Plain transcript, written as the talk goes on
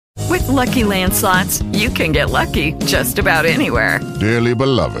Lucky Land Slots, you can get lucky just about anywhere. Dearly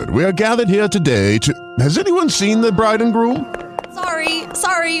beloved, we are gathered here today to... Has anyone seen the bride and groom?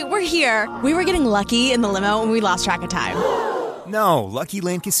 Sorry, we're here. We were getting lucky in the limo and we lost track of time. No, Lucky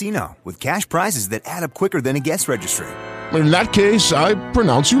Land Casino, with cash prizes that add up quicker than a guest registry. In that case, I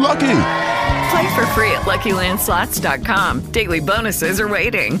pronounce you lucky. Play for free at LuckyLandSlots.com. Daily bonuses are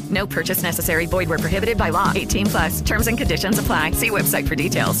waiting. No purchase necessary. Void where prohibited by law. 18+. Terms and conditions apply. See website for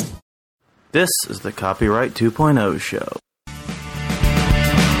details. This is the Copyright 2.0 show.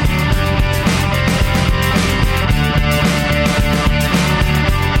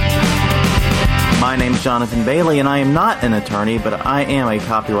 My name's Jonathan Bailey, and I am not an attorney, but I am a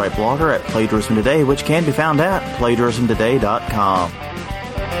copyright blogger at Plagiarism Today, which can be found at plagiarismtoday.com.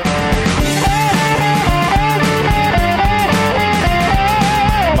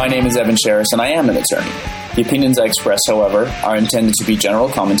 My name is Evan Sherris, and I am an attorney. The opinions I express, however, are intended to be general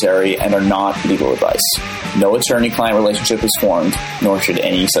commentary and are not legal advice. No attorney-client relationship is formed, nor should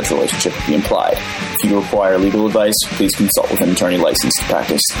any such relationship be implied. If you require legal advice, please consult with an attorney licensed to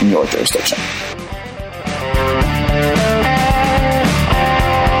practice in your jurisdiction.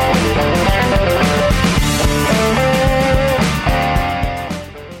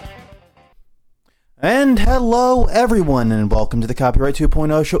 And hello, everyone, and welcome to the Copyright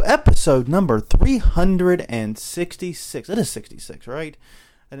 2.0 show, episode number 366. It is 66, right?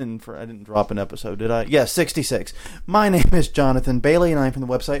 I didn't drop an episode, did I? Yes, 66. My name is Jonathan Bailey, and I'm from the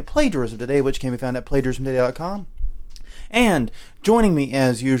website Plagiarism Today, which can be found at plagiarismtoday.com. And joining me,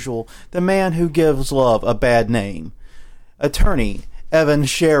 as usual, the man who gives love a bad name, attorney Evan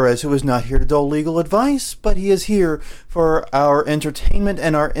Sherris, who is not here to dole legal advice, but he is here for our entertainment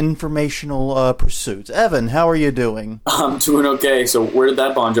and our informational pursuits. Evan, how are you doing? I'm doing okay. So where did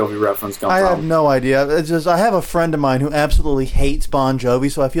that Bon Jovi reference come from? I have no idea. It's just, I have a friend of mine who absolutely hates Bon Jovi,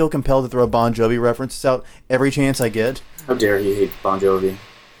 so I feel compelled to throw Bon Jovi references out every chance I get. How dare he hate Bon Jovi?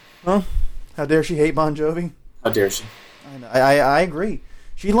 Huh? How dare she hate Bon Jovi? How dare she? I agree.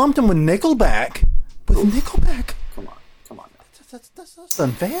 She lumped him with Nickelback. Nickelback. Come on. That's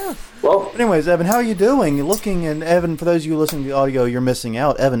unfair. Well, anyways, Evan, how are you doing? You're looking, and Evan, for those of you listening to the audio, you're missing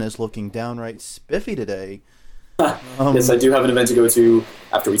out. Evan is looking downright spiffy today. Yes, I do have an event to go to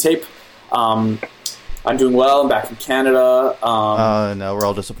after we tape. I'm doing well. I'm back in Canada. No, we're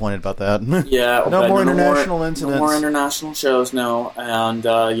all disappointed about that. Yeah. No more international incidents. No more international shows, no. And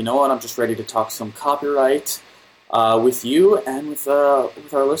you know what? I'm just ready to talk some copyright with you and with our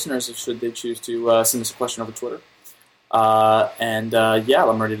listeners, should they choose to send us a question over Twitter. Yeah,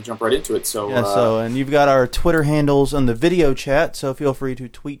 I'm ready to jump right into it. And you've got our Twitter handles on the video chat, so feel free to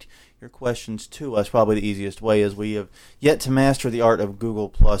tweet your questions to us. Probably the easiest way, as we have yet to master the art of Google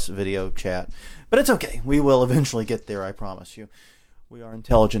Plus video chat. But it's okay. We will eventually get there, I promise you. We are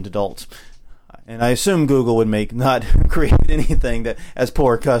intelligent adults. And I assume Google would not create anything that as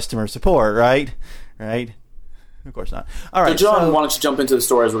poor customer support, right? Right? Of course not. All right, so John, why don't you jump into the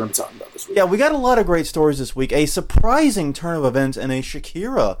stories we're going to be talking about this week? Yeah, we got a lot of great stories this week. A surprising turn of events in a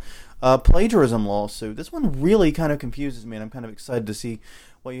Shakira plagiarism lawsuit. This one really kind of confuses me, and I'm kind of excited to see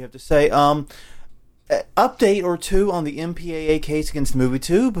what you have to say. Update or two on the MPAA case against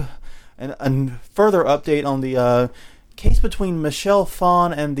MovieTube, and a further update on the case between Michelle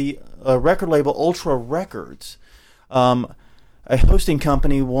Phan and the record label Ultra Records. A hosting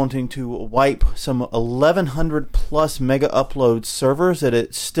company wanting to wipe some 1,100 plus mega upload servers that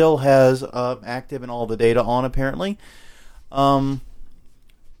it still has active and all the data on, apparently. Blah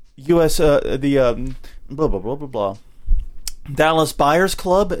blah blah blah blah. Dallas Buyers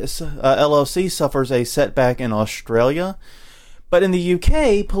Club LLC suffers a setback in Australia, but in the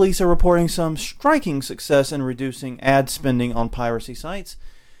UK, police are reporting some striking success in reducing ad spending on piracy sites.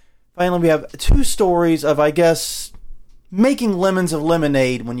 Finally, we have two stories of, I guess, making lemons of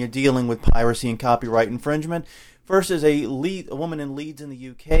lemonade when you're dealing with piracy and copyright infringement. First is a woman in Leeds in the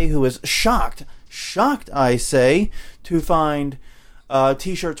UK who is shocked I say, to find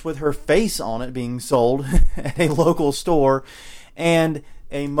t-shirts with her face on it being sold at a local store, and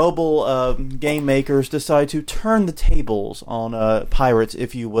a mobile game makers decide to turn the tables on pirates,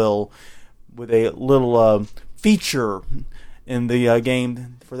 if you will, with a little feature in the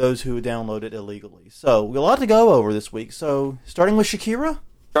game for those who download it illegally. So, we have a lot to go over this week. So, starting with Shakira?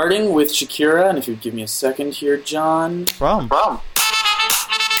 Starting with Shakira, and if you'd give me a second here, John. No problem.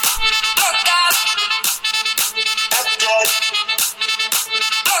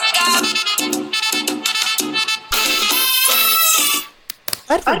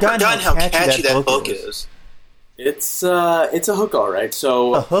 I'd forgotten how catchy that hook is. It's a hook, all right.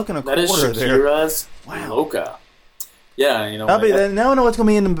 So a hook and a that quarter is Shakira's there. Wow. Loca. Yeah, you know. Now I know what's going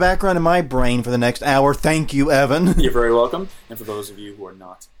to be in the background of my brain for the next hour. Thank you, Evan. You're very welcome. And for those of you who are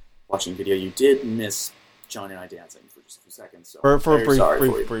not watching video, you did miss John and I dancing for just a few seconds. So for a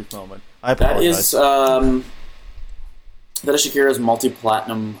brief moment. I apologize. That is Shakira's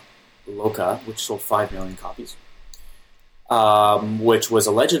multi-platinum Loca, which sold 5 million copies, which was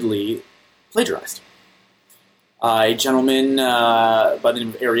allegedly plagiarized. A gentleman by the name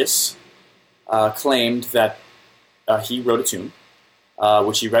of Arias claimed that he wrote a tune,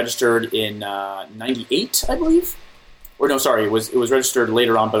 which he registered in 98, I believe. Or no, sorry, it was registered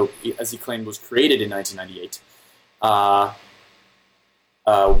later on, but as he claimed was created in 1998.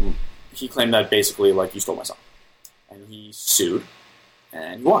 He claimed that basically, like, you stole my song. And he sued,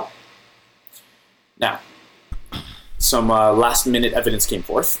 and he won. Now, some last-minute evidence came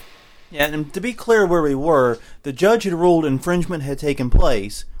forth. Yeah, and to be clear where we were, the judge had ruled infringement had taken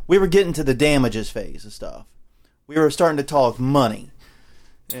place. We were getting to the damages phase of stuff. We were starting to talk money.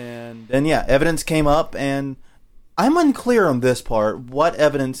 And then, yeah, evidence came up, and I'm unclear on this part. What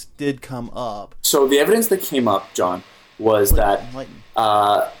evidence did come up? So the evidence that came up, John, was that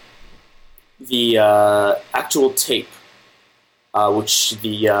the actual tape, which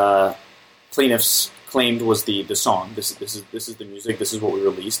the plaintiffs claimed was the song. This is the music. This is what we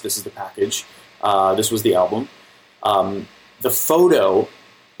released. This is the package. This was the album. The photo.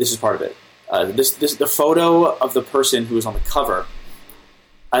 This is part of it. The photo of the person who was on the cover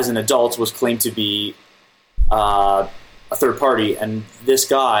as an adult was claimed to be a third party, and this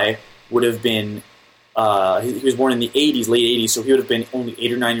guy would have been. He was born in the 80s, late 80s, so he would have been only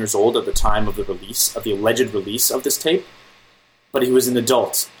 8 or 9 years old at the time of the release, of the alleged release of this tape. But he was an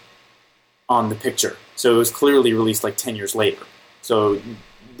adult on the picture, so it was clearly released like 10 years later. So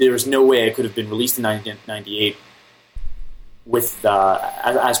there was no way it could have been released in 1998 with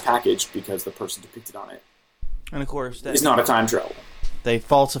as packaged, because the person depicted on it, and of course, is not a time travel. They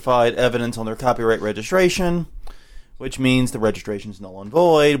falsified evidence on their copyright registration, which means the registration is null and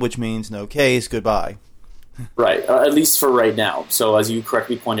void, which means no case, goodbye. Right, at least for right now. So as you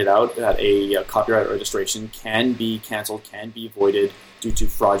correctly pointed out, that a copyright registration can be canceled, can be voided due to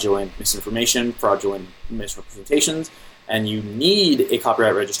fraudulent misinformation, fraudulent misrepresentations, and you need a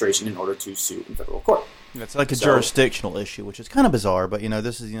copyright registration in order to sue in federal court. It's like a jurisdictional issue, which is kind of bizarre, but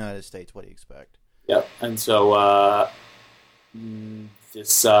this is the United States. What do you expect? Yeah, and so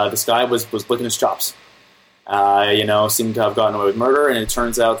this guy was licking his chops. Seemed to have gotten away with murder, and it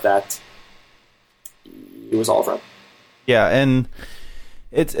turns out that it was all a fraud. Yeah, and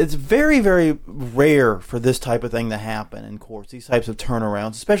it's very, very rare for this type of thing to happen in courts, these types of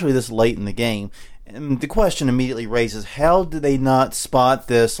turnarounds, especially this late in the game. And the question immediately raises, how did they not spot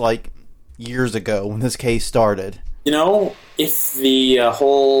this, like, years ago when this case started? If the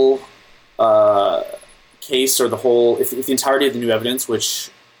whole case, or if the entirety of the new evidence, which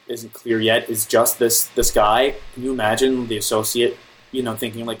isn't clear yet, is just this guy, can you imagine the associate,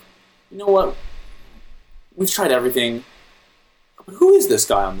 thinking like, you know what, we've tried everything, but who is this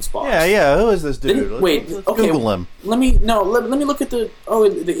guy on this box? Yeah, who is this dude? Let's Google him. Let me look at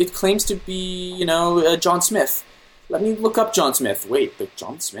it claims to be, John Smith. Let me look up John Smith. Wait, the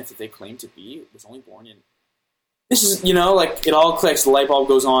John Smith that they claim to be was only born in... This is, like, it all clicks, the light bulb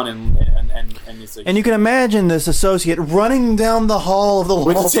goes on, and it's like... And you can imagine this associate running down the hall of the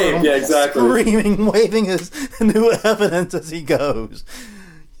law firm, yeah, exactly, screaming, waving his new evidence as he goes.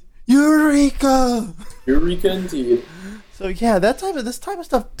 Eureka! Eureka indeed. So yeah, this type of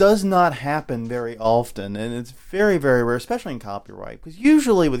stuff does not happen very often, and it's very, very rare, especially in copyright. Because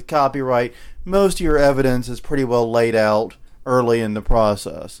usually with copyright, most of your evidence is pretty well laid out early in the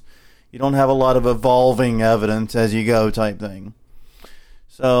process. You don't have a lot of evolving evidence as you go type thing.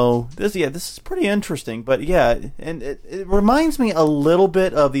 So this is pretty interesting. But yeah, and it reminds me a little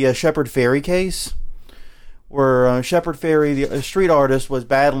bit of the Shepard Fairey case, where Shepard Fairey, the street artist, was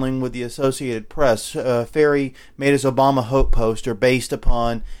battling with the Associated Press. Fairey made his Obama Hope poster based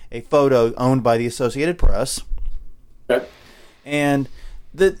upon a photo owned by the Associated Press. Okay. And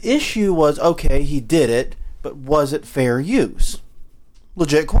the issue was, okay, he did it, but was it fair use?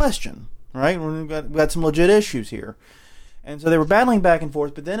 Legit question, right? We've got some legit issues here. And so they were battling back and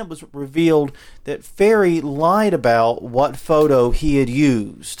forth, but then it was revealed that Fairey lied about what photo he had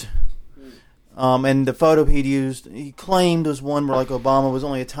used. And the photo he'd used, he claimed, was one where, like, Obama was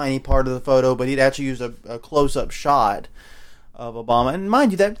only a tiny part of the photo, but he'd actually used a close-up shot of Obama. And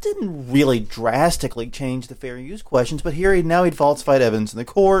mind you, that didn't really drastically change the fair use questions, but here he'd falsified evidence in the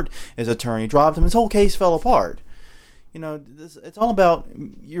court, his attorney dropped him, his whole case fell apart. It's all about,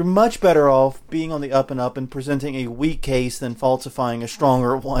 you're much better off being on the up and up and presenting a weak case than falsifying a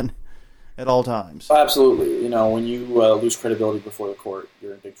stronger one. at all times. Absolutely. When you lose credibility before the court,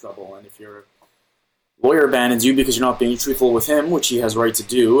 you're in big trouble. And if your lawyer abandons you because you're not being truthful with him, which he has a right to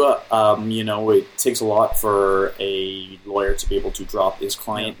do, it takes a lot for a lawyer to be able to drop his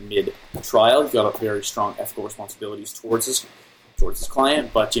client mid-trial. You've got very strong ethical responsibilities towards his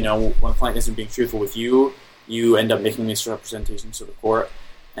client. But, when a client isn't being truthful with you, you end up making misrepresentations to the court.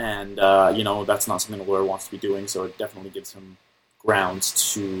 And, that's not something a lawyer wants to be doing. So it definitely gives him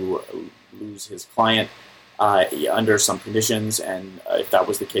grounds to lose his client under some conditions, and if that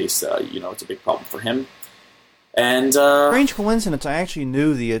was the case, it's a big problem for him. And strange coincidence, I actually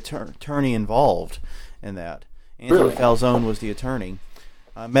knew the attorney involved in that. Anthony Really? Falzone was the attorney.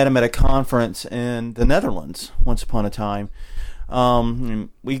 I met him at a conference in the Netherlands once upon a time.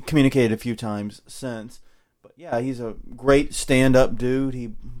 We communicated a few times since. But yeah, he's a great stand-up dude. He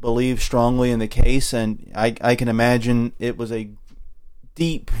believes strongly in the case, and I can imagine it was a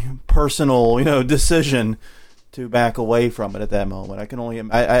deep personal, decision to back away from it at that moment.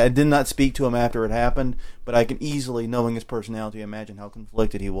 I did not speak to him after it happened, but I can easily, knowing his personality, imagine how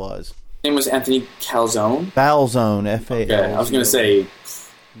conflicted he was. his name was Anthony Falzone. Falzone, F-A-L-Z-O-N. Okay, I was going to say...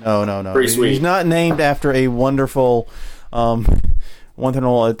 No. Pretty sweet. He's not named after a wonderful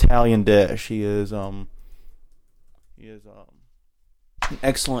Italian dish. He is an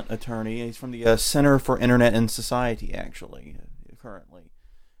excellent attorney. He's from the Center for Internet and Society, actually, currently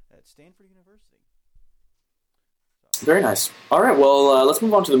at Stanford University. Very nice. All right, well, let's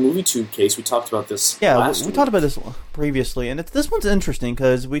move on to the MovieTube case. We talked about this last we week. talked about this previously, and this one's interesting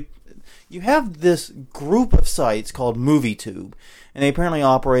because you have this group of sites called MovieTube, and they apparently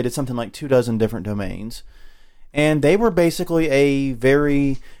operated something like 24 different domains, and they were basically a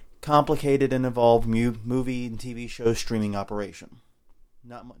very complicated and involved movie and TV show streaming operation.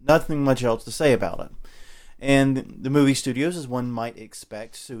 Nothing much else to say about it. And the movie studios, as one might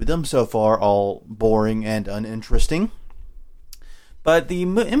expect, sued them. So far, all boring and uninteresting. But the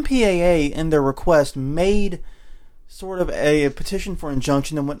MPAA, in their request, made sort of a petition for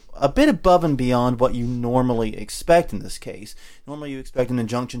injunction that went a bit above and beyond what you normally expect in this case. Normally, you expect an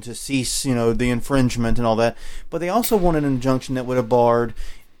injunction to cease, the infringement and all that. But they also wanted an injunction that would have barred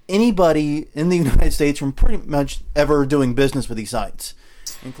anybody in the United States from pretty much ever doing business with these sites,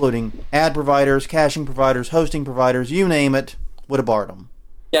 including ad providers, caching providers, hosting providers, you name it, would have barred them.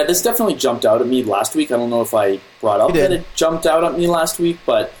 Yeah, this definitely jumped out at me last week. I don't know if I brought up that it jumped out at me last week,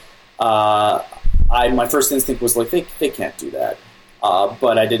 but my first instinct was like, they can't do that.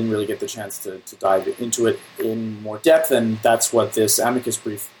 But I didn't really get the chance to dive into it in more depth, and that's what this amicus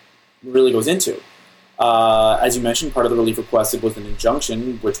brief really goes into. As you mentioned, part of the relief requested was an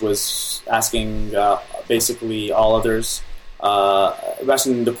injunction, which was asking basically all others,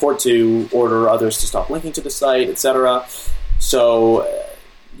 asking the court to order others to stop linking to the site, etc. So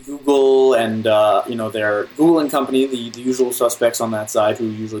Google and their Google and company, the usual suspects on that side who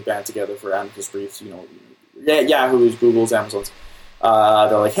usually band together for amicus briefs, Yahoo's, Google's, Amazon's,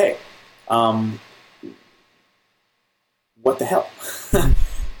 they're like, hey, what the hell?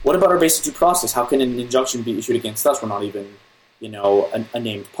 What about our basic due process? How can an injunction be issued against us? We're not even, a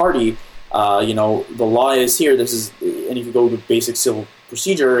named party. The law is here. And if you go to basic civil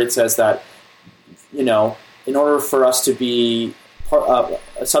procedure, it says that, in order for us to be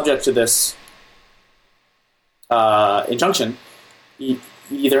subject to this injunction, it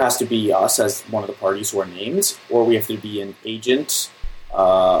either has to be us as one of the parties who are named, or we have to be an agent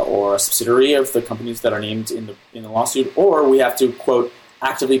or a subsidiary of the companies that are named in the lawsuit, or we have to, quote,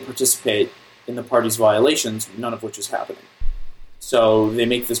 actively participate in the party's violations, none of which is happening. So they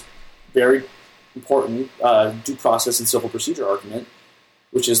make this very important due process and civil procedure argument,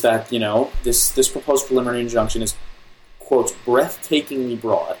 which is that, this proposed preliminary injunction is, quote, breathtakingly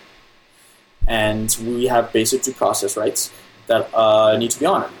broad, and we have basic due process rights that need to be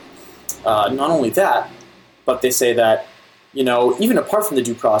honored. Not only that, but they say that, even apart from the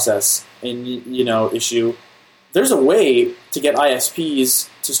due process issue, there's a way to get ISPs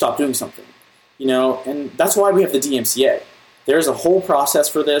to stop doing something, and that's why we have the DMCA. There's a whole process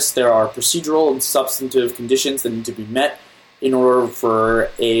for this. There are procedural and substantive conditions that need to be met in order for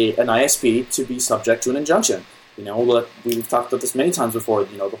an ISP to be subject to an injunction. We've talked about this many times before,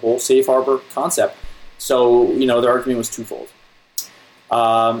 the whole safe harbor concept. So, their argument was twofold.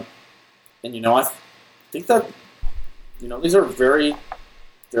 I think that, these are very,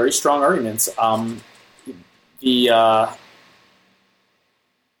 very strong arguments.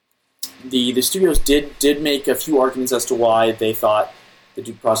 The studios did make a few arguments as to why they thought the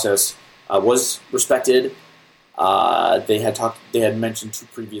due process was respected. They had mentioned two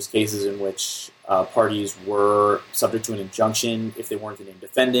previous cases in which parties were subject to an injunction if they weren't the named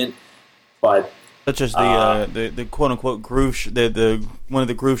defendant. but such as the quote unquote groove the one of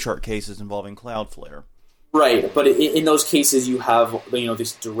the Groove Shark cases involving Cloudflare. Right, but in those cases you have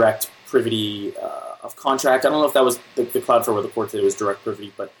this direct privity of contract. I don't know if that was the Cloudflare where the court said it was direct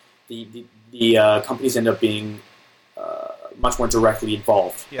privity, but the companies end up being much more directly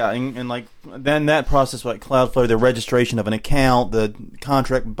involved. Yeah, and like then that process, like Cloudflare, the registration of an account, the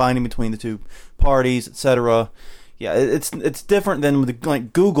contract binding between the two parties, etc. Yeah, it's different than with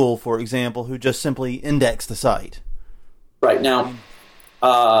like Google, for example, who just simply index the site. Right now,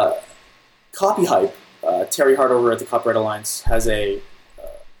 Copy Hype. Terry Hart over at the Copyright Alliance has a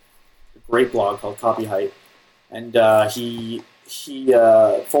great blog called Copy Hype, and he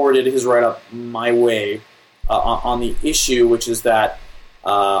forwarded his write-up my way on the issue, which is that,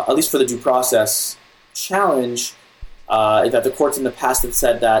 at least for the due process challenge, that the courts in the past have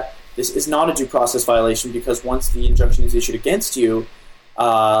said that this is not a due process violation because once the injunction is issued against you,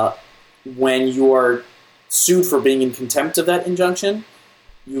 when you are sued for being in contempt of that injunction,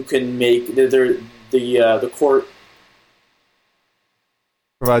 you can make the court.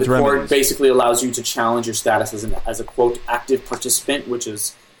 Provides the court remedies. Basically allows you to challenge your status as a quote active participant, which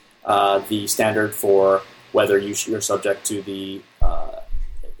is the standard for whether you're subject to the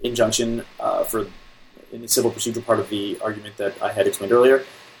injunction in the civil procedure part of the argument that I had explained earlier.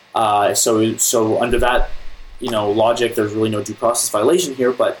 So under that logic, there's really no due process violation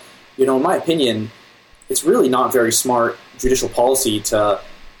here. But in my opinion, it's really not very smart judicial policy to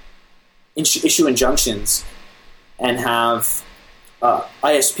issue injunctions and have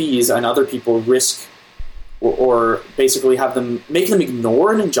ISPs and other people risk or basically make them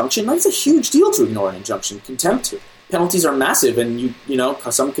ignore an injunction. That's a huge deal to ignore an injunction. Contempt penalties are massive, and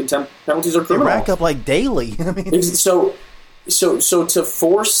some contempt penalties are criminal. They rack up like daily. I mean, so to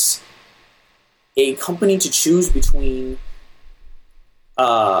force a company to choose between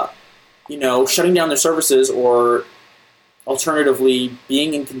shutting down their services or alternatively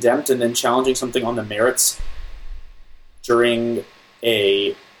being in contempt and then challenging something on the merits during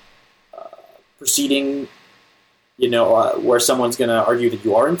a proceeding, where someone's going to argue that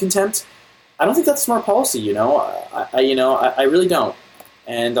you are in contempt, I don't think that's smart policy. I really don't,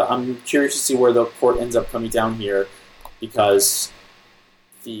 and I'm curious to see where the court ends up coming down here, because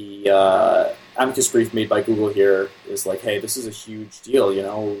the amicus brief made by Google here is like, hey, this is a huge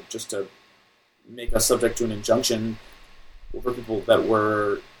deal, just to make us subject to an injunction over people that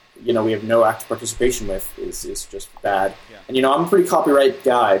we have no active participation with is just bad. Yeah. And I'm a pretty copyright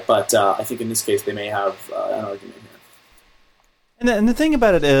guy, but I think in this case they may have an argument here. And the thing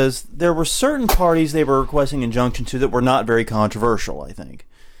about it is, there were certain parties they were requesting injunction to that were not very controversial, I think.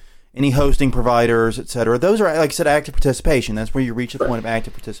 Any hosting providers, etc. Those are, like I said, active participation. That's where you reach the point of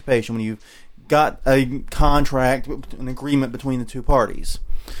active participation, when you've got a contract, an agreement between the two parties.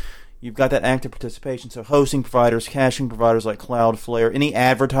 You've got that active participation. So hosting providers, caching providers like Cloudflare, any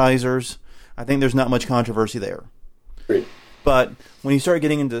advertisers, I think there's not much controversy there. Great. But when you start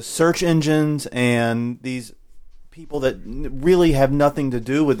getting into search engines and these people that really have nothing to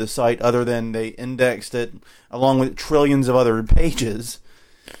do with the site other than they indexed it along with trillions of other pages.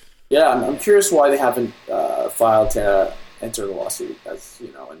 Yeah, I'm curious why they haven't filed to enter the lawsuit as an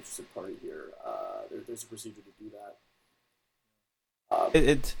interested party here. There's a procedure to do that.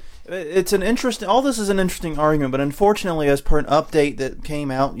 It's an interesting. All this is an interesting argument, but unfortunately, as per an update that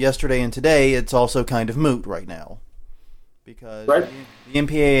came out yesterday and today, it's also kind of moot right now, because the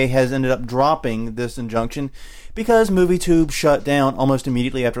MPAA has ended up dropping this injunction because MovieTube shut down almost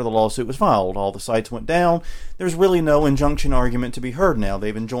immediately after the lawsuit was filed. All the sites went down. There's really no injunction argument to be heard now.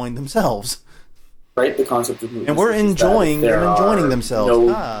 They've enjoined themselves. Right, the concept of movies. And we're enjoying them enjoining themselves.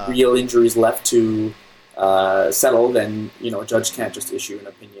 No real injuries left to settle, then a judge can't just issue an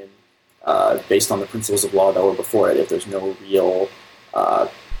opinion based on the principles of law that were before it if there's no real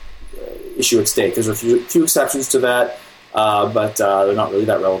issue at stake. There's a few exceptions to that, but they're not really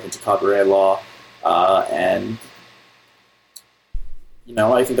that relevant to copyright law. And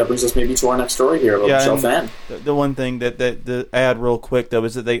I think that brings us maybe to our next story here about Michelle Phan. The one thing that the add real quick, though,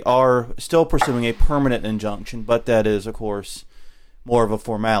 is that they are still pursuing a permanent injunction, but that is, of course, more of a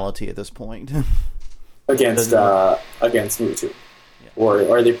formality at this point. against MovieTube. Yeah. Or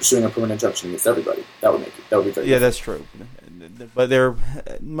are they pursuing a permanent injunction against everybody? That would be very different. That's true. But they're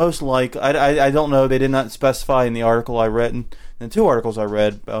most like, I don't know, they did not specify in the article I read, and the two articles I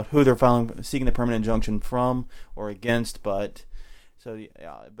read, about who they're seeking the permanent injunction from or against, but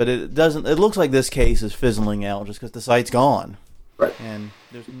it doesn't. It looks like this case is fizzling out just because the site's gone, right? And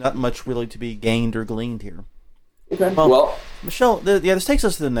there's not much really to be gained or gleaned here. Okay. Well, Michelle. This takes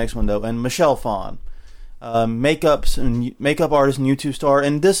us to the next one though, and Michelle Phan. makeup artist and YouTube star.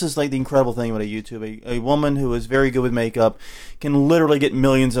 And this is like the incredible thing about YouTube. A woman who is very good with makeup can literally get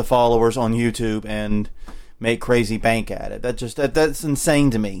millions of followers on YouTube and make crazy bank at it. That's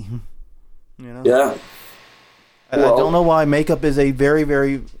insane to me. You know? Yeah. I don't know why. Makeup is a very,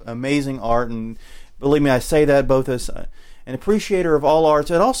 very amazing art, and believe me, I say that both as an appreciator of all arts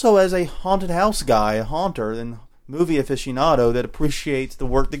and also as a haunted house guy, a haunter and movie aficionado that appreciates the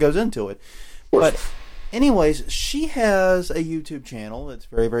work that goes into it. But anyways, she has a YouTube channel that's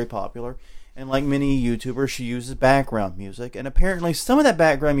very, very popular. And like many YouTubers, she uses background music. And apparently some of that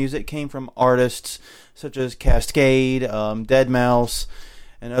background music came from artists such as Cascade, Deadmau5,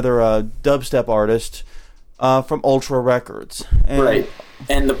 and other dubstep artists from Ultra Records. Right.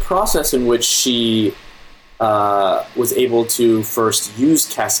 And the process in which she was able to first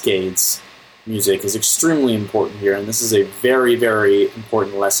use Cascade's music is extremely important here. And this is a very, very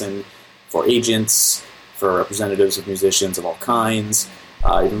important lesson for agents, for representatives of musicians of all kinds,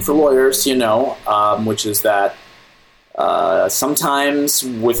 even for lawyers, which is that sometimes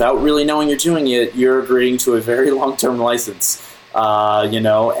without really knowing you're doing it, you're agreeing to a very long-term license,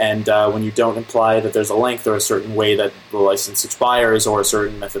 and when you don't imply that there's a length or a certain way that the license expires or a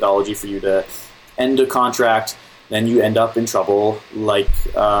certain methodology for you to end a contract, then you end up in trouble like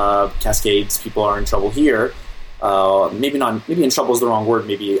Cascade's people are in trouble here. Maybe in trouble is the wrong word,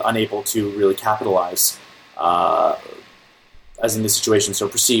 maybe unable to really capitalize as in this situation. So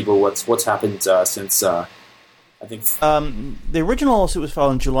proceed with what's happened since, I think... the original lawsuit was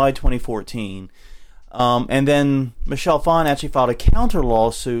filed in July 2014, and then Michelle Phan actually filed a counter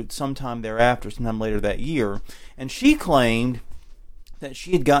lawsuit sometime thereafter, sometime later that year, and she claimed that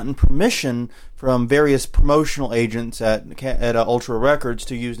she had gotten permission from various promotional agents at Ultra Records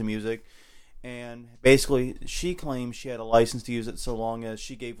to use the music, and basically she claimed she had a license to use it so long as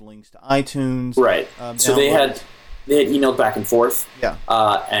she gave links to iTunes. Right. So they had emailed back and forth. Yeah.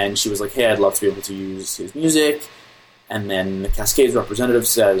 And she was like, "Hey, I'd love to be able to use his music." And then the Cascade's representative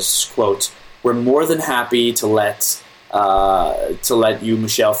says, quote, "We're more than happy to let you,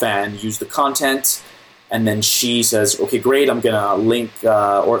 Michelle Phan, use the content." And then she says, "Okay, great, I'm going to link,"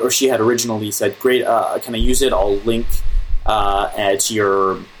 or she had originally said, "Great, can I use it? I'll link to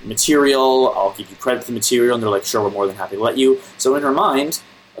your material. I'll give you credit for the material." And they're like, "Sure, we're more than happy to let you." So in her mind,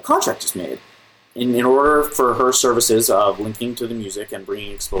 a contract is made. In order for her services of linking to the music and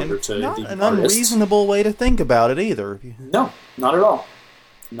bringing exposure to the artist. Not an unreasonable way to think about it either. No, not at all.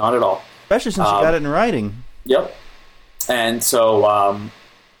 Not at all. Especially since you got it in writing. Yep. And so,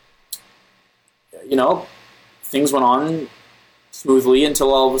 things went on smoothly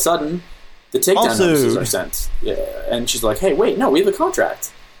until all of a sudden the takedown notices are sent. Yeah. And she's like, "Hey, wait, no, we have a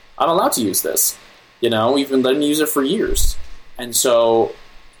contract. I'm allowed to use this. We've been letting you use it for years." And so...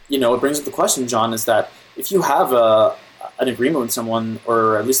 it brings up the question, John, is that if you have an agreement with someone,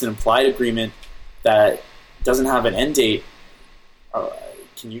 or at least an implied agreement that doesn't have an end date,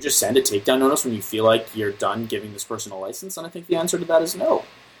 can you just send a takedown notice when you feel like you're done giving this person a license? And I think the answer to that is no.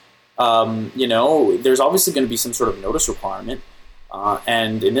 There's obviously going to be some sort of notice requirement.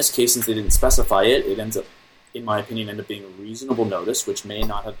 And in this case, since they didn't specify it, it ends up, in my opinion, being a reasonable notice, which may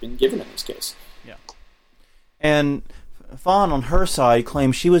not have been given in this case. Yeah. And... Phan, on her side,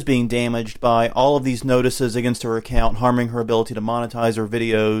 claims she was being damaged by all of these notices against her account, harming her ability to monetize her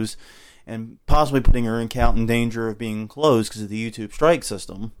videos, and possibly putting her account in danger of being closed because of the YouTube strike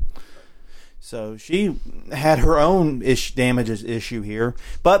system. So she had her own damages issue here,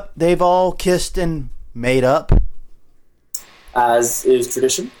 but they've all kissed and made up. As is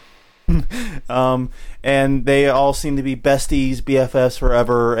tradition. And they all seem to be besties, BFFs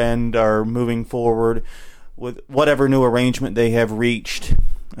forever, and are moving forward with whatever new arrangement they have reached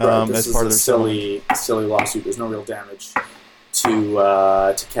this as part of their silly lawsuit. There's no real damage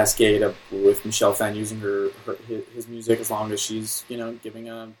to Cascade with Michelle Phan using his music, as long as she's giving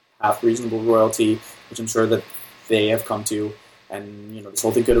a half reasonable royalty, which I'm sure that they have come to. And this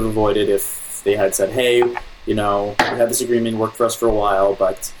whole thing could have avoided if they had said, "Hey, we had this agreement, worked for us for a while,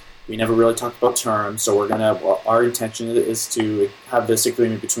 but we never really talked about terms, so our intention is to have this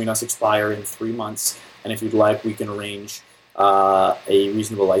agreement between us expire in 3 months. And if you'd like, we can arrange a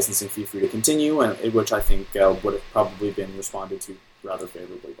reasonable licensing fee for you to continue," which I think would have probably been responded to rather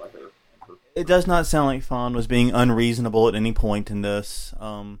favorably by her. It does not sound like Phan was being unreasonable at any point in this.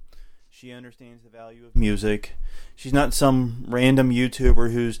 She understands the value of music. She's not some random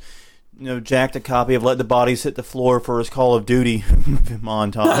YouTuber who's jacked a copy of "Let the Bodies Hit the Floor" for his Call of Duty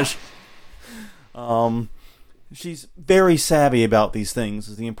montage. She's very savvy about these things,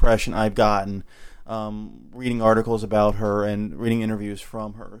 is the impression I've gotten. Reading articles about her and reading interviews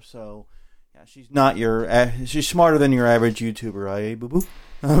from her. So she's not she's smarter than your average YouTuber, eh, boo boo?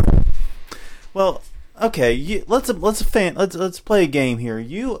 Well, okay, let's play a game here.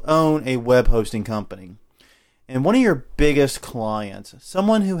 You own a web hosting company, and one of your biggest clients,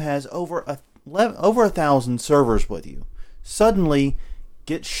 someone who has over 1,000 servers with you, suddenly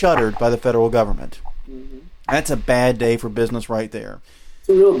gets shuttered by the federal government. Mm-hmm. That's a bad day for business right there. It's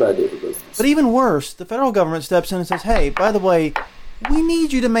a real bad day for business. But even worse, the federal government steps in and says, hey, by the way, we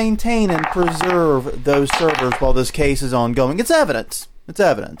need you to maintain and preserve those servers while this case is ongoing. It's evidence.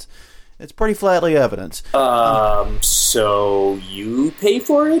 It's pretty flatly evidence. So you pay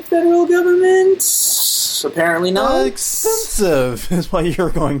for it, federal government? Apparently not. Expensive is what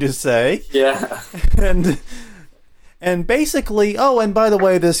you're going to say. Yeah. And basically, and by the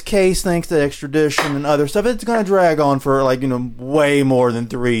way, this case, thanks to extradition and other stuff, it's going to drag on for way more than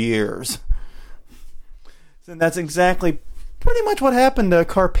 3 years. And that's exactly pretty much what happened to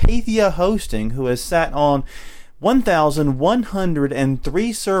Carpathia Hosting, who has sat on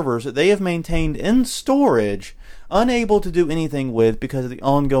 1,103 servers that they have maintained in storage, unable to do anything with because of the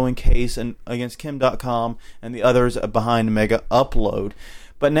ongoing case against Kim.com and the others behind Mega Upload.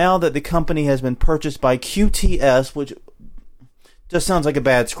 But now that the company has been purchased by QTS, which just sounds like a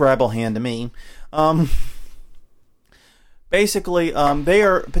bad Scrabble hand to me, basically they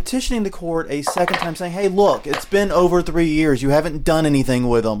are petitioning the court a second time saying, hey, look, it's been over 3 years. You haven't done anything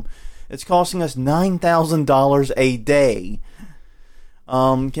with them. It's costing us $9,000 a day.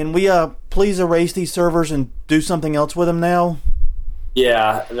 Can we please erase these servers and do something else with them now?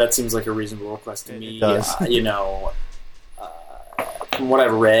 Yeah, that seems like a reasonable request to me. It does. From what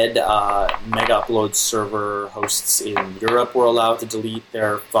I've read, Mega Upload server hosts in Europe were allowed to delete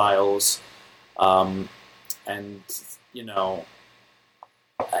their files. It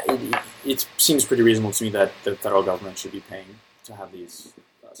seems pretty reasonable to me that the federal government should be paying to have these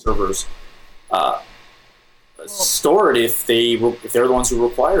servers stored if they're the ones who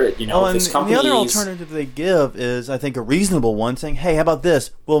require it. And the other alternative they give is, I think, a reasonable one, saying, hey, how about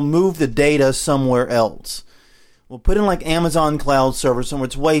this? We'll move the data somewhere else. We'll put in like Amazon Cloud servers somewhere.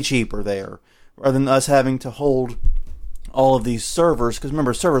 It's way cheaper there, rather than us having to hold all of these servers. Because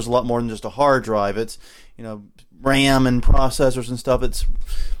remember, servers a lot more than just a hard drive. It's RAM and processors and stuff. It's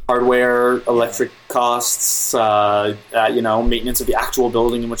hardware, electric costs, maintenance of the actual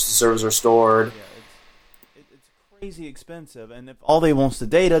building in which the servers are stored. Yeah, it's crazy expensive. And if all they want's the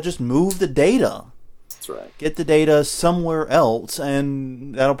data, just move the data. That's right. Get the data somewhere else,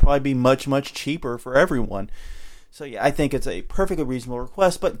 and that'll probably be much, much cheaper for everyone. So yeah, I think it's a perfectly reasonable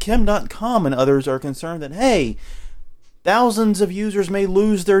request, but Kim.com and others are concerned that, hey, thousands of users may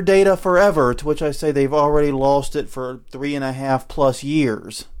lose their data forever, to which I say they've already lost it for 3.5+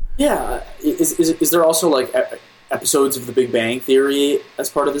 years. Yeah. Is there also, episodes of The Big Bang Theory as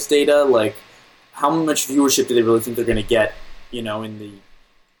part of this data? Like, how much viewership do they really think they're going to get, in the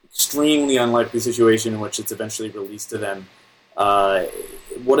extremely unlikely situation in which it's eventually released to them?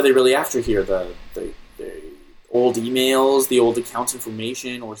 What are they really after here? The old emails, the old account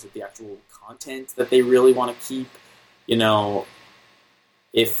information, or is it the actual content that they really want to keep?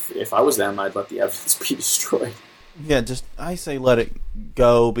 If I was them, I'd let the evidence be destroyed. Yeah, I say let it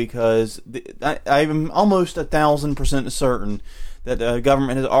go, because I'm almost 1,000% certain that the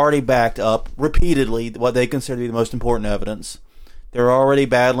government has already backed up repeatedly what they consider to be the most important evidence. They're already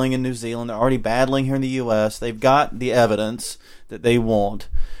battling in New Zealand. They're already battling here in the U.S. They've got the evidence that they want.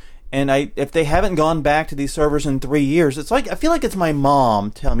 And if they haven't gone back to these servers in 3 years, I feel like it's my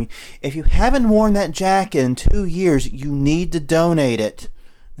mom telling me, if you haven't worn that jacket in 2 years, you need to donate it.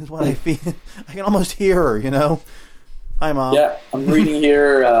 That's what I feel. I can almost hear her, Hi, Mom. Yeah, I'm reading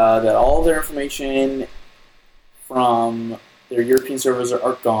here that all their information from their European servers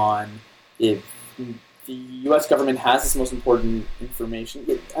are gone. If the U.S. government has its most important information,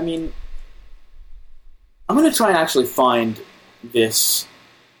 I'm going to try and actually find this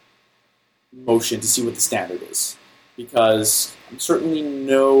motion to see what the standard is, because I'm certainly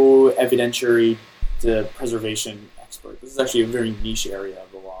no evidentiary preservation expert. This is actually a very niche area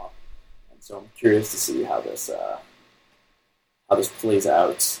of the law, and so I'm curious to see how this plays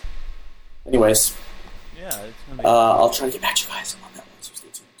out. Anyways, yeah, it's gonna be I'll try to get back to you guys on that one, so stay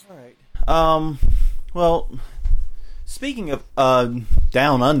tuned. All right. Well, speaking of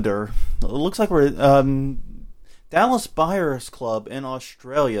down under, it looks like we're Dallas Buyers Club in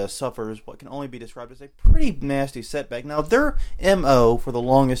Australia suffers what can only be described as a pretty nasty setback. Now, their MO for the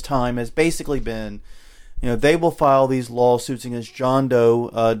longest time has basically been, they will file these lawsuits against John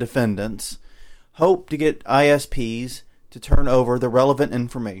Doe defendants, hope to get ISPs to turn over the relevant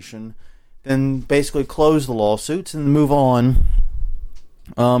information, then basically close the lawsuits and move on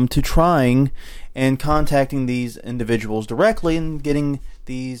to trying and contacting these individuals directly and getting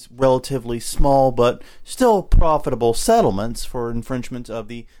these relatively small but still profitable settlements for infringements of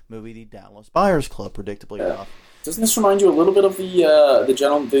the movie The Dallas Buyers Club, predictably enough. Doesn't this remind you a little bit of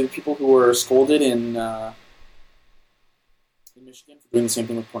the people who were scolded in Michigan for doing the same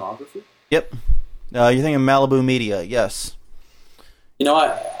thing with pornography? Yep. You're thinking Malibu Media, yes.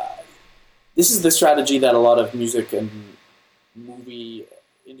 This is the strategy that a lot of music and movie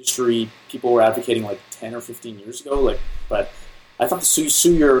industry people were advocating like 10 or 15 years ago. But I thought the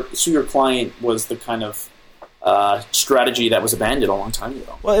sue your client was the kind of strategy that was abandoned a long time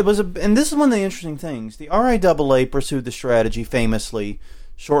ago. Well, and this is one of the interesting things. The RIAA pursued the strategy famously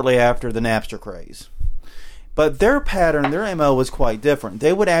shortly after the Napster craze. But their pattern, their MO was quite different.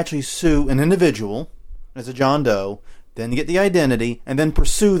 They would actually sue an individual as a John Doe, then get the identity, and then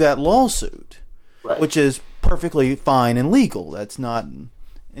pursue that lawsuit, right, which is perfectly fine and legal. That's not in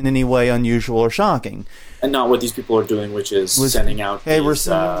any way unusual or shocking. And not what these people are doing, which is sending out hey, these,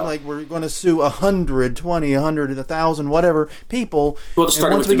 we're going to sue 100, 20, 100, 1,000, whatever people. Well,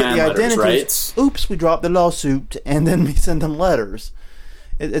 and once we get the identities, right? Oops, we dropped the lawsuit, and then we send them letters.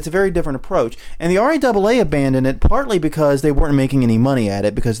 It's a very different approach. And the RIAA abandoned it partly because they weren't making any money at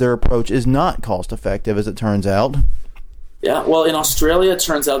it, because their approach is not cost-effective, as it turns out. Yeah, well, in Australia, it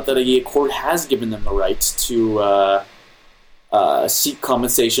turns out that a court has given them the right to seek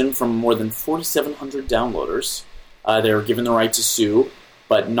compensation from more than 4,700 downloaders. They were given the right to sue,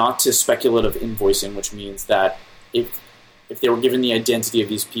 but not to speculative invoicing, which means that if they were given the identity of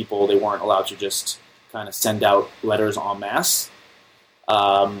these people, they weren't allowed to just kind of send out letters en masse.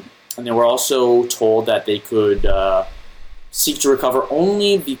 And they were also told that they could seek to recover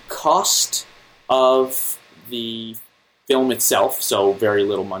only the cost of the film itself, so very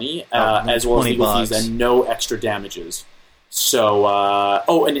little money, as well as legal fees and no extra damages. So,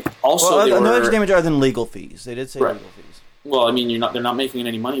 and also no extra damage other than legal fees. They did say right. Legal fees. Well, I mean, they're not making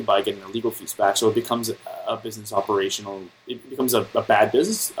any money by getting their legal fees back, so it becomes a business operational. It becomes a bad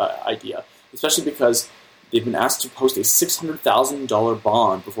business idea, especially because they've been asked to post a $600,000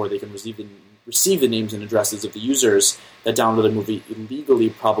 bond before they can receive the names and addresses of the users that downloaded the movie illegally,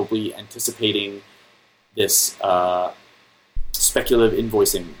 probably anticipating this speculative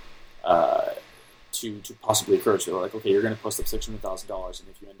invoicing to possibly occur. So they're like, okay, you're going to post up $600,000, and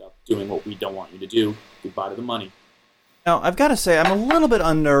if you end up doing what we don't want you to do, goodbye to the money. Now, I've got to say, I'm a little bit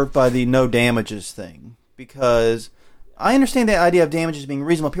unnerved by the no damages thing, because I understand the idea of damages being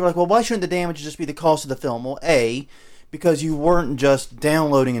reasonable. People are like, well, why shouldn't the damages just be the cost of the film? Well, A, because you weren't just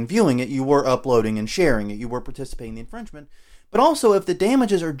downloading and viewing it, you were uploading and sharing it. You were participating in the infringement. But also, if the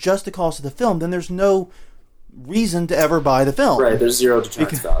damages are just the cost of the film, then there's no reason to ever buy the film. Right, there's zero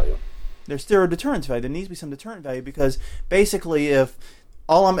deterrence value. There's zero deterrence value. There needs to be some deterrent value, because basically if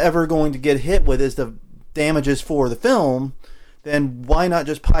all I'm ever going to get hit with is the damages for the film, then why not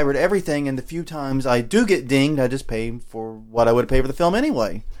just pirate everything, and the few times I do get dinged, I just pay for what I would pay for the film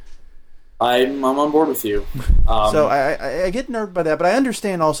anyway. I'm on board with you. So I get nerved by that, but I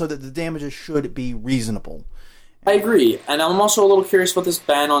understand also that the damages should be reasonable. I agree, and I'm also a little curious about this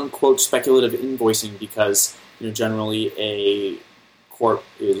ban on, quote, speculative invoicing, because generally a court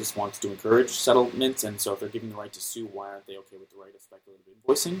wants to encourage settlements, and so if they're given the right to sue, why aren't they okay with the right of speculative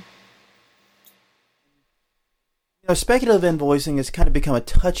invoicing? Speculative invoicing has kind of become a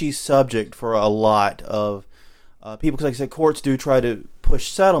touchy subject for a lot of people, because like I said, courts do try to push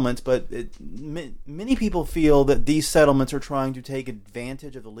settlements, but many people feel that these settlements are trying to take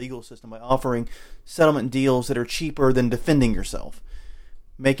advantage of the legal system by offering settlement deals that are cheaper than defending yourself,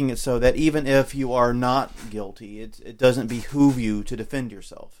 making it so that even if you are not guilty, it doesn't behoove you to defend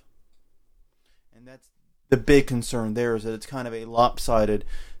yourself. And that's the big concern there, is that it's kind of a lopsided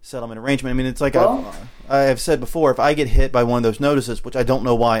settlement arrangement. I mean, it's like I have said before, if I get hit by one of those notices, which I don't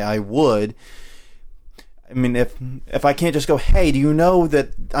know why I would, I mean, if I can't just go, hey, do you know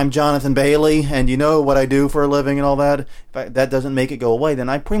that I'm Jonathan Bailey, and you know what I do for a living and all that, if that doesn't make it go away, then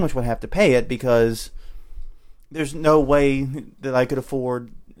I pretty much would have to pay it, because there's no way that I could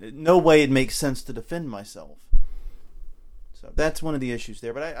afford, no way it makes sense to defend myself. So that's one of the issues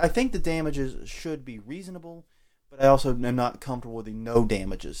there. But I think the damages should be reasonable, but I also am not comfortable with the no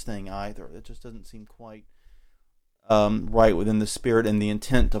damages thing either. It just doesn't seem quite right within the spirit and the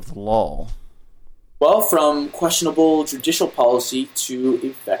intent of the law. Well, from questionable judicial policy to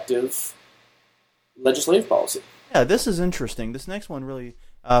effective legislative policy. Yeah, this is interesting. This next one really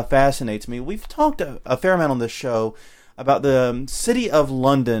fascinates me. We've talked a fair amount on this show about the City of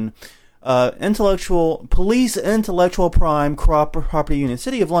London Police Intellectual Property Union.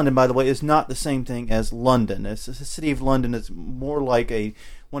 City of London, by the way, is not the same thing as London. The City of London is more like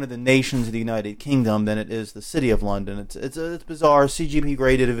one of the nations of the United Kingdom than it is the City of London. It's bizarre. CGP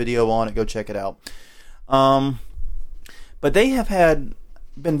Grey did a video on it. Go check it out. But they have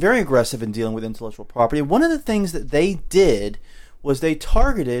been very aggressive in dealing with intellectual property. One of the things that they did was they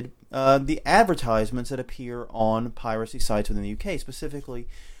targeted the advertisements that appear on piracy sites within the UK. Specifically,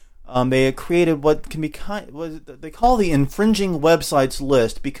 they had created what can be they call the infringing websites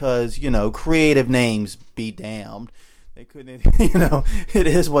list because, creative names be damned. They couldn't, it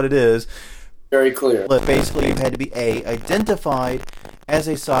is what it is. Very clear. Basically, it had to be identified as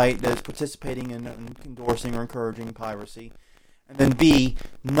a site that is participating in endorsing or encouraging piracy, and then B,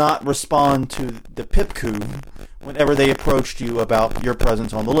 not respond to the PIPCU whenever they approached you about your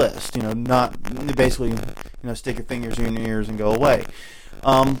presence on the list. Not basically, stick your fingers in your ears and go away.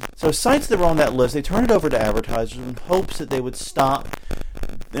 So sites that were on that list, they turned it over to advertisers in hopes that they would stop,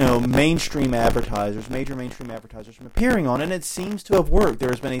 mainstream advertisers, major mainstream advertisers from appearing on it, and it seems to have worked. There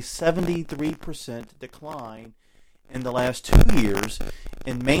has been a 73% decline in the last 2 years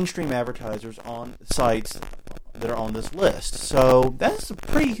in mainstream advertisers on sites that are on this list. So that's a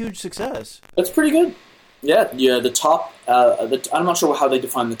pretty huge success. That's pretty good. Yeah. The top. I'm not sure how they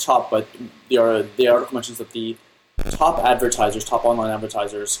define the top, but the article mentions that the top online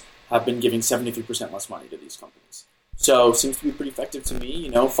advertisers, have been giving 73% less money to these companies. So seems to be pretty effective to me.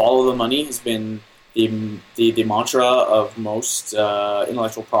 Follow the money has been the mantra of most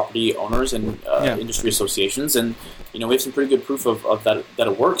intellectual property owners and industry associations, and we have some pretty good proof of that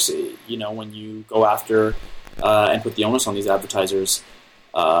it works. When you go after and put the onus on these advertisers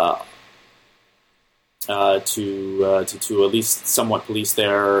to at least somewhat police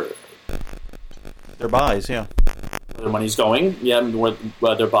their buys, where their money's going,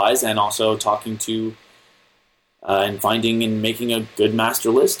 where their buys, and also talking to and finding and making a good master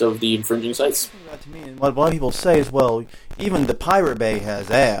list of the infringing sites. To me, and what a lot of people say is, well, even the Pirate Bay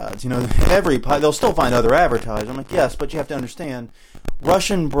has ads. They'll still find other advertisers. I'm like, yes, but you have to understand,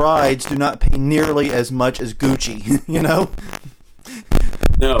 Russian brides do not pay nearly as much as Gucci. No,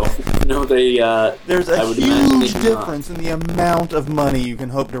 they. There's a huge difference in the amount of money you can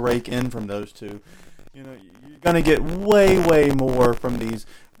hope to rake in from those two. You're going to get way, way more from these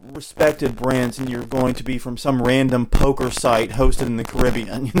respected brands than you're going to be from some random poker site hosted in the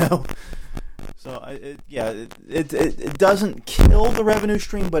Caribbean. So it doesn't kill the revenue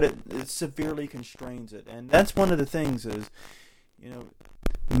stream, but it severely constrains it, and that's one of the things is,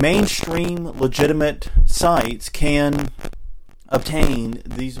 mainstream legitimate sites can obtain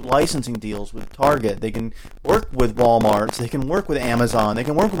these licensing deals with Target. They can work with Walmart. They can work with Amazon. They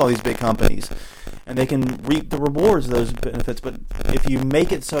can work with all these big companies, and they can reap the rewards of those benefits. But if you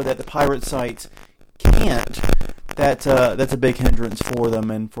make it so that the pirate sites can't, that's a big hindrance for them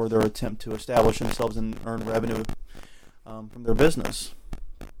and for their attempt to establish themselves and earn revenue from their business.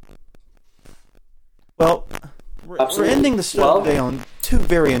 Well, we're ending the show today on two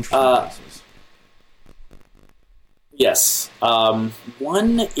very interesting cases. Yes.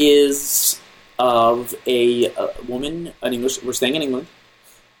 One is of a woman, we're staying in England,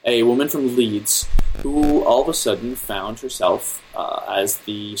 a woman from Leeds, who all of a sudden found herself as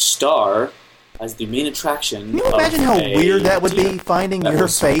the star, as the main attraction. Can you imagine how weird that would be, finding your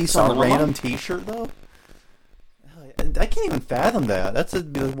face on a random T-shirt, though? I can't even fathom that.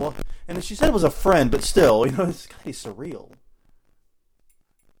 And she said it was a friend, but still, it's kind of surreal.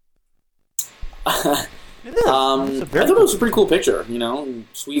 It is. I thought it was a pretty cool picture,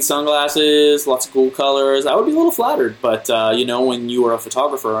 sweet sunglasses, lots of cool colors. I would be a little flattered, but, when you are a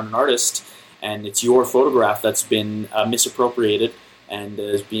photographer or an artist, and it's your photograph that's been misappropriated and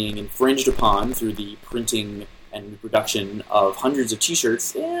is being infringed upon through the printing and reproduction of hundreds of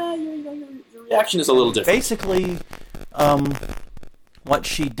T-shirts, your reaction is a little different. Basically, what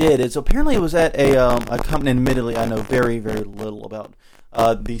she did is, apparently it was at a company, admittedly I know very, very little about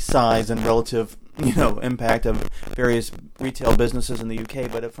the size and relative impact of various retail businesses in the UK,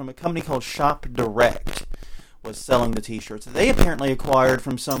 but from a company called Shop Direct was selling the T-shirts. They apparently acquired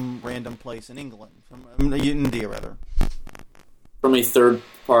from some random place in England, from India rather. From a third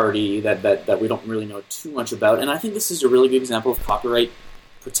party that we don't really know too much about, and I think this is a really good example of copyright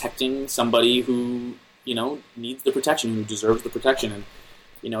protecting somebody who needs the protection, who deserves the protection,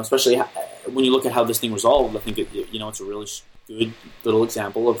 and especially when you look at how this thing resolved, I think it's a really good little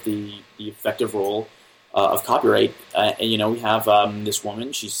example of the effective role of copyright. We have this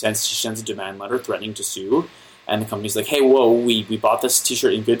woman. She sends a demand letter threatening to sue, and the company's like, "Hey, whoa, we bought this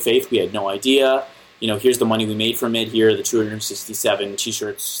T-shirt in good faith. We had no idea. here's the money we made from it. Here are the 267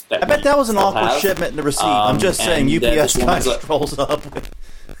 T-shirts that I bet that was an awkward have. shipment in the receipt. I'm just saying, UPS guy strolls up with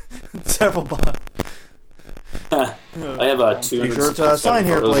several bucks. I have a 267 sign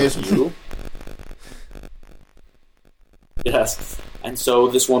here, please. Yes. And so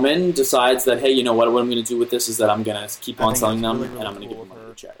this woman decides that, hey, you know what I'm going to do with this is that I'm going to keep on selling them, and I'm going to give them money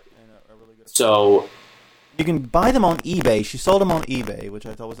to charity. So you can buy them on eBay. She sold them on eBay, which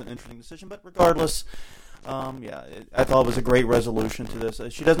I thought was an interesting decision. But regardless, I thought it was a great resolution to this.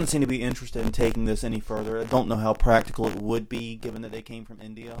 She doesn't seem to be interested in taking this any further. I don't know how practical it would be, given that they came from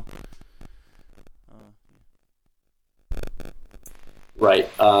India.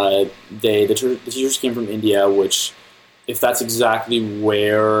 Right. The t-shirts came from India, which, if that's exactly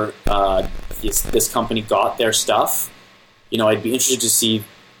where this company got their stuff, I'd be interested to see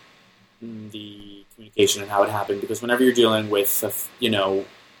the communication and how it happened, because whenever you're dealing with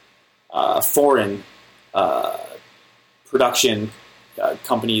foreign production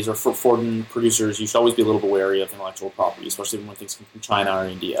companies or foreign producers, you should always be a little bit wary of intellectual property, especially when things come from China or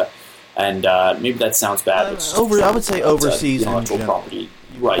India. And maybe that sounds bad. I would say overseas intellectual property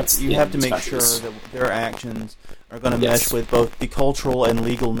rights. You have to make sure that their actions are going to mesh with both the cultural and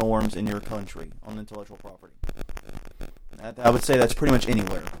legal norms in your country on intellectual property. I would say that's pretty much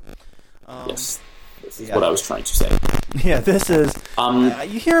anywhere. Yes, this is what I was trying to say. Yeah, this is.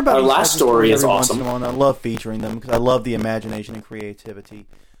 You hear about our last story is awesome. I love featuring them because I love the imagination and creativity.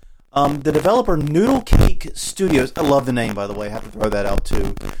 The developer Noodle Cake Studios, I love the name, by the way, I have to throw that out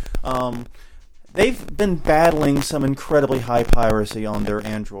too. They've been battling some incredibly high piracy on their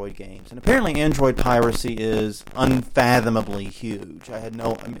Android games. And apparently Android piracy is unfathomably huge.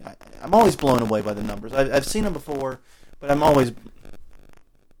 I'm always blown away by the numbers. I've seen them before, but I'm always...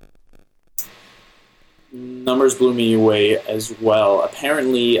 Numbers blew me away as well.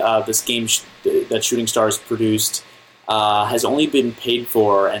 Apparently, this game that Shooting Stars produced has only been paid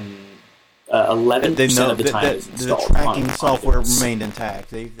for, and 11% of the time is installed. The tracking software remained intact.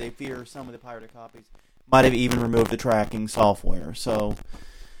 They fear some of the pirated copies might have even removed the tracking software. So,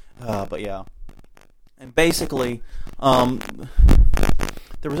 but yeah. And basically, the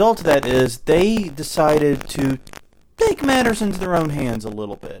result of that is they decided to take matters into their own hands a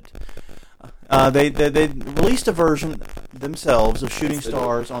little bit. They released a version themselves of Shooting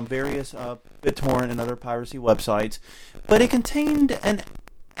Stars on various BitTorrent and other piracy websites, but it contained an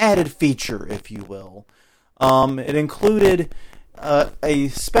added feature, if you will. It included a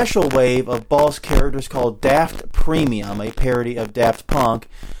special wave of boss characters called Daft Premium, a parody of Daft Punk,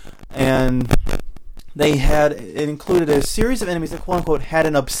 and it included a series of enemies that quote-unquote had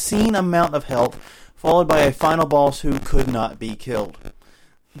an obscene amount of health, followed by a final boss who could not be killed.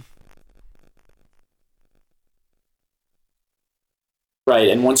 Right,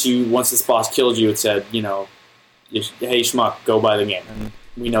 and once this boss killed you, it said, hey schmuck, go buy the game. And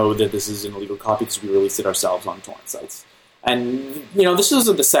we know that this is an illegal copy because we released it ourselves on torrent sites. And this is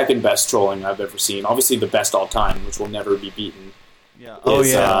the second best trolling I've ever seen. Obviously, the best all time, which will never be beaten. Yeah.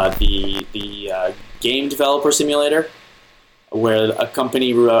 The Game Developer Simulator, where a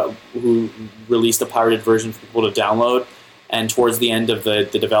company who released a pirated version for people to download, and towards the end of the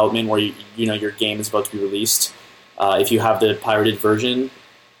development, where your game is about to be released. If you have the pirated version,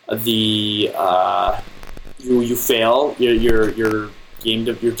 you fail. Your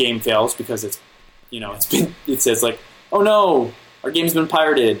game fails because it says like, oh no, our game's been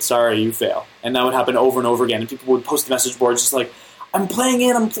pirated. Sorry, you fail. And that would happen over and over again. And people would post message boards just like, I'm playing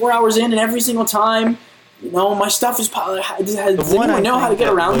it. I'm 4 hours in, and every single time, my stuff is pirated. Does anyone know how to get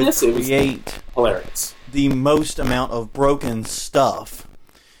around this? It was hilarious. The most amount of broken stuff.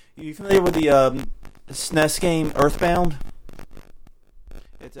 Are you familiar with the SNES game Earthbound?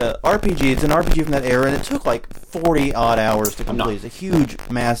 It's an RPG. It's an RPG from that era, and it took like 40 odd hours to complete. It's a huge,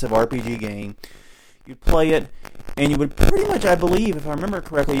 massive RPG game. You'd play it, and you would pretty much, I believe, if I remember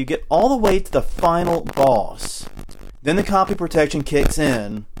correctly, you get all the way to the final boss. Then the copy protection kicks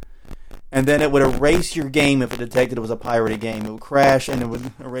in, and then it would erase your game if it detected it was a pirated game. It would crash, and it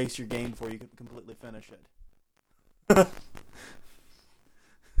would erase your game before you could completely finish it.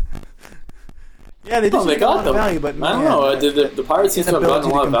 Yeah, they just got a lot of value, but man, I don't know. The pirates seem to have gotten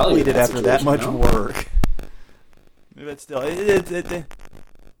a lot of value after that much work. But still,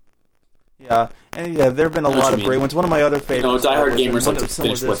 yeah, and there have been a lot of great ones. One of my other favorites, diehard gamers like to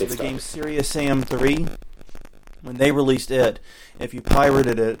finish what they've the game started. Serious Sam 3. When they released it, if you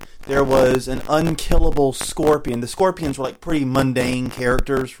pirated it, there was an unkillable scorpion. The scorpions were like pretty mundane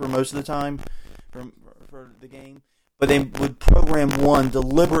characters for most of the time for the game. But they would program one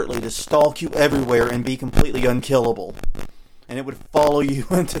deliberately to stalk you everywhere and be completely unkillable. And it would follow you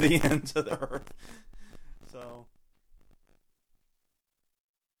into the ends of the earth.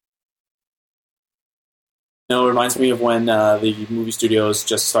 No, it reminds me of when the movie studios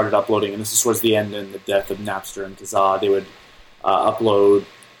just started uploading, and this is towards the end in the death of Napster and Kazaa. They would upload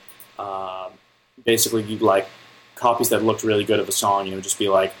basically like copies that looked really good of a song. You know, just be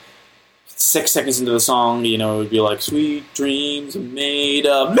like 6 seconds into the song, you know, it would be like "Sweet dreams are made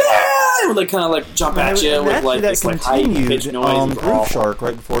of man." It would like kind of like jump at you with like this like high pitched noise. Groove Shark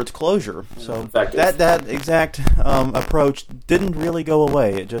right before its closure. So effective. that exact approach didn't really go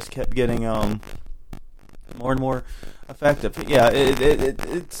away. It just kept getting more and more effective. Yeah,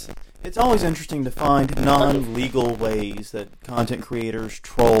 it's always interesting to find non-legal ways that content creators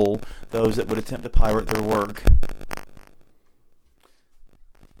troll those that would attempt to pirate their work.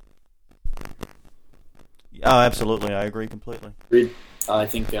 Oh, absolutely, I agree completely. Agreed. I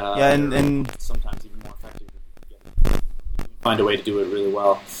think and sometimes even more effective if you find a way to do it really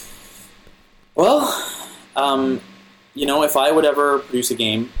well. Well, you know, if I would ever produce a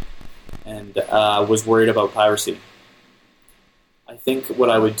game and was worried about piracy, I think what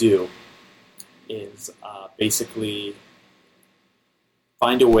I would do is basically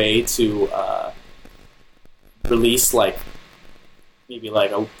find a way to release like maybe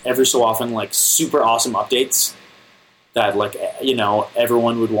like every so often like super awesome updates that like, you know,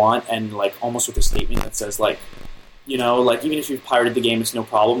 everyone would want, and like almost with a statement that says like, you know, like even if you've pirated the game, it's no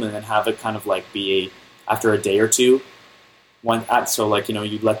problem, and then have it kind of like be after a day or two. So like, you know,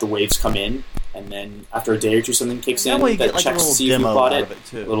 you let the waves come in, and then after a day or two something kicks in that checks to see if you bought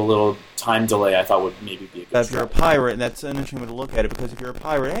it. Little time delay I thought would maybe be a good if you're a pirate, and that's an interesting way to look at it, because if you're a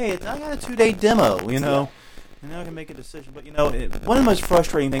pirate, hey, I got a 2-day demo, you know. And now I can make a decision. But, you know, one of the most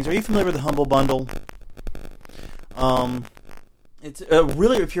frustrating things, are you familiar with the Humble Bundle? It's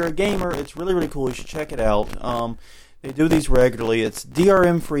really, if you're a gamer, it's really, really cool. You should check it out. They do these regularly. It's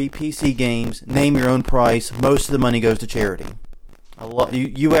DRM-free PC games, name your own price. Most of the money goes to charity.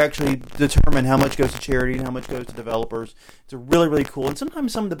 You actually determine how much goes to charity and how much goes to developers. It's really, really cool. And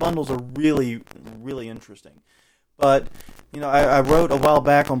sometimes some of the bundles are really, really interesting. But, you know, I wrote a while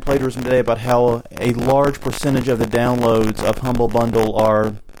back on Plagiarism Today about how a large percentage of the downloads of Humble Bundle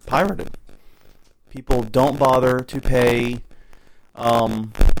are pirated. People don't bother to pay,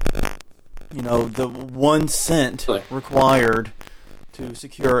 you know, the 1 cent required to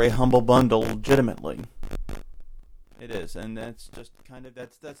secure a Humble Bundle legitimately. It is, and that's just kind of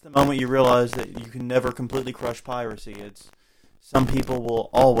that's the moment you realize that you can never completely crush piracy. It's some people will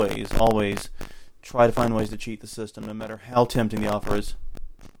always try to find ways to cheat the system, no matter how tempting the offer is.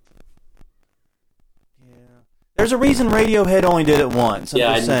 Yeah, there's a reason Radiohead only did it once.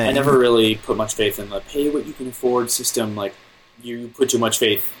 I never really put much faith in the pay what you can afford system. Like you put too much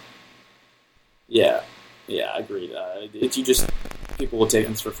faith. Yeah, agreed. People will take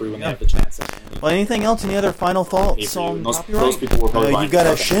things for free when they have the chance. Well, anything else? Any other final thoughts on copyright? Those people were probably you got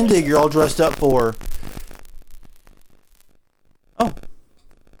a shindig you're all dressed up for. Oh.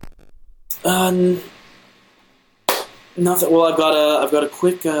 Nothing. Well, I've got a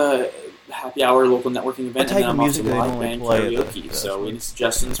quick happy hour local networking event, and then I'm off to live band karaoke. So, any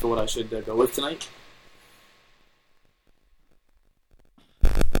suggestions for what I should go with tonight?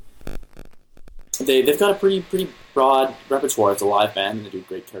 They've got a pretty broad repertoire. It's a live band, and they do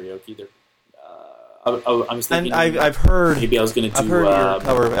great karaoke. They're I was thinking. And I've heard. Maybe I was going to do. I've heard your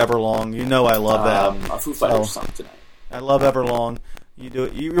cover of Everlong. You know I love that. A Foo Fighters song tonight. I love Everlong. You do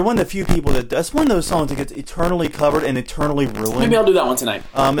it. You're one of the few people that's one of those songs that gets eternally covered and eternally ruined. Maybe I'll do that one tonight.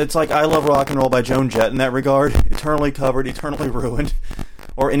 It's like I Love Rock and Roll by Joan Jett in that regard. Eternally covered, eternally ruined,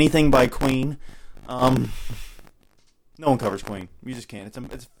 or anything by Queen. No one covers Queen. You just can't.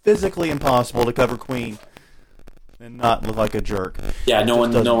 It's physically impossible to cover Queen and not look like a jerk. Yeah, no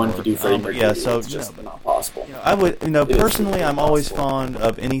one could do Freddie Mercury. Yeah, so it's just not possible. I would, personally, I'm always fond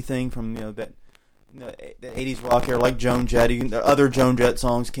of anything from that. The 80s rock era, like Joan Jett. Other Joan Jett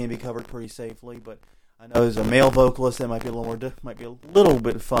songs can be covered pretty safely, but I know as a male vocalist that might be a little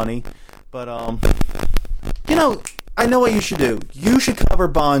bit funny. But I know what you should do. You should cover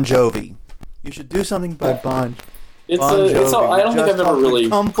Bon Jovi. You should do something by Bon Jovi. I don't think I've ever really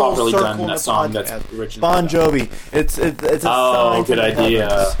properly done that song that's original. Bon Jovi. It's a good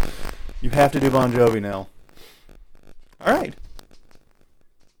idea. You have to do Bon Jovi now. All right.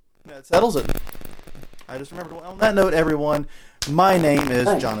 That settles it. I just remembered. On that note, everyone, my name is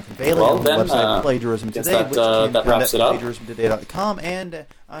Jonathan Bailey. Well, on the website Plagiarism Today, that wraps it up. plagiarismtoday.com, and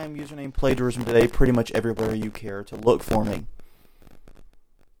I'm username Plagiarism Today pretty much everywhere you care to look for me.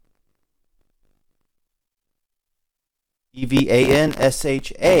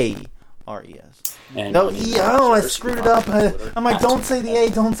 EVANSHARES. No, E. Oh, I screwed it up. I'm like, don't say the A,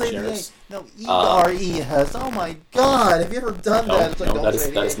 don't say the A. No, ERES. Oh my God, have you ever done that? It's like,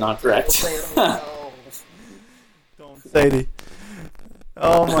 that is not correct. Sadie.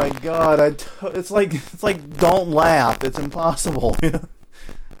 Oh my God! It's like don't laugh. It's impossible.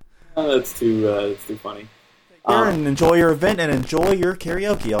 Oh, that's too funny. Aaron, enjoy your event and enjoy your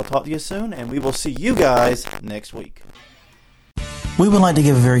karaoke. I'll talk to you soon, and we will see you guys next week. We would like to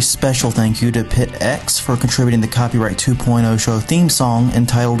give a very special thank you to Pit X for contributing the Copyright 2.0 show theme song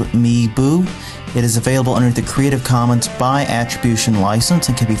entitled Me Boo. It is available under the Creative Commons by Attribution license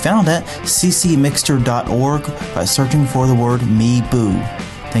and can be found at ccmixter.org by searching for the word Me Boo.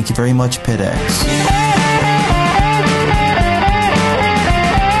 Thank you very much, Pit X.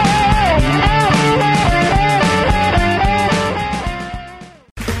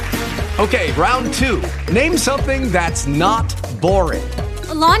 Okay, round two. Name something that's not boring.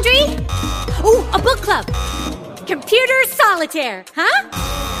 A laundry? Ooh, a book club. Computer solitaire, huh?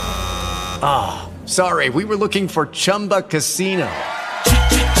 Ah, sorry, we were looking for Chumba Casino.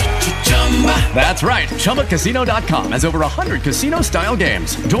 That's right, ChumbaCasino.com has over 100 casino-style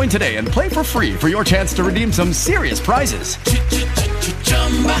games. Join today and play for free for your chance to redeem some serious prizes.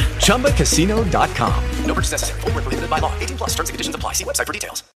 ChumbaCasino.com. No purchase necessary. Void where prohibited by law. 18+ terms and conditions apply. See website for details.